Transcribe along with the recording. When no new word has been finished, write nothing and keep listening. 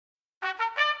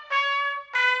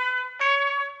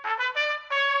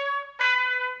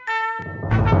Every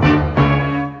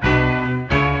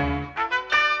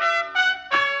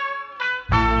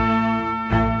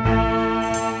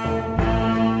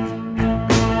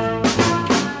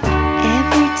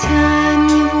time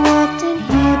you've walked in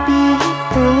here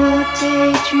before,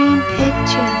 daydream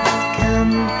pictures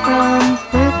come from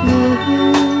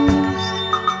Footloose.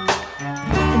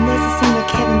 And there's a scene where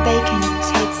Kevin Bacon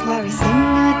takes Larry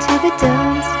Singer to the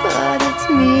dance, but it's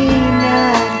me,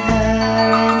 not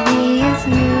her, and he is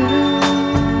you.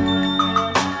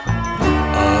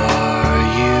 Are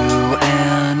you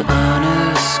an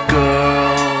honest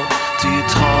girl? Do you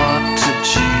talk to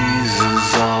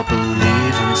Jesus or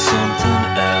believe in something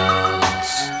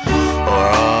else? Or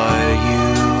are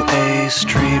you a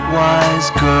streetwise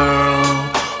girl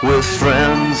with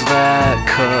friends that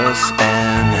cuss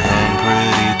and hang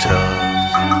pretty tough?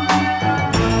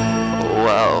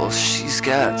 Well, she's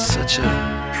got such a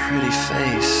pretty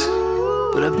face,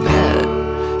 but I bet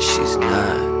she's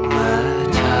not my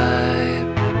type.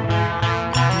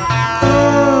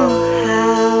 Oh,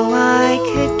 how I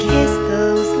could kiss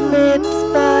those lips,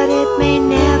 but it may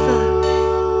never,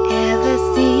 ever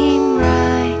seem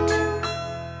right.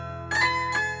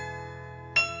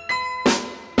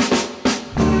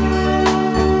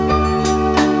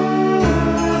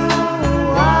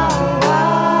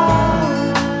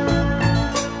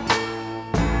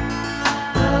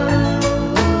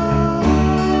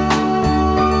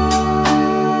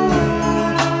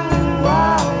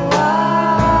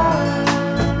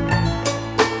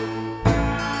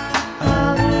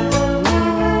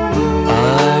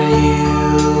 Are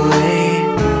you a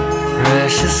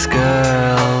precious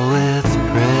girl with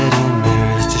pretty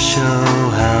mirrors to show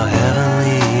how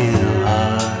heavenly you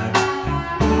are?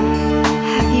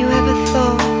 Have you ever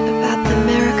thought about the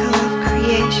miracle of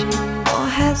creation? Or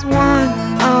has one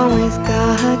always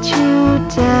got you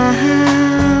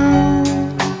down?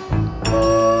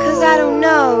 'Cause I don't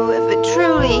know if it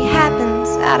truly happens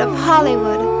out of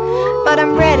Hollywood, but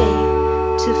I'm ready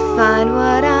to find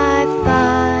what I